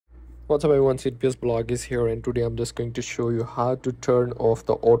What's up everyone, CPS blog is here, and today I'm just going to show you how to turn off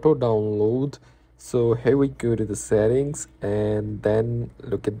the auto download. So here we go to the settings, and then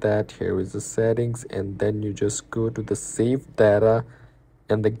look at that, here is the settings, and then you just go to the save data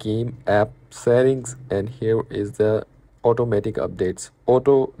and the game app settings, and here is the automatic updates,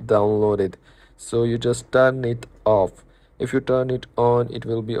 auto downloaded. So you just turn it off. If you turn it on, it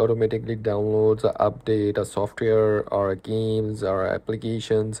will be automatically downloads a update, a software or a games or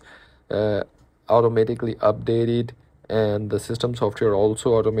applications, uh, automatically updated, and the system software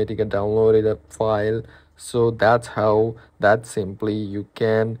also automatically downloaded a file. So that's how, that simply you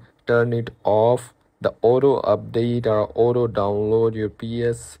can turn it off. The auto update or auto download, your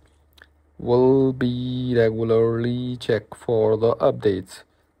PS will be regularly check for the updates,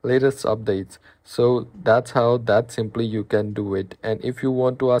 latest updates. So that's how, that simply you can do it. And if you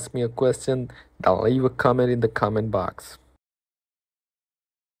want to ask me a question, then leave a comment in the comment box.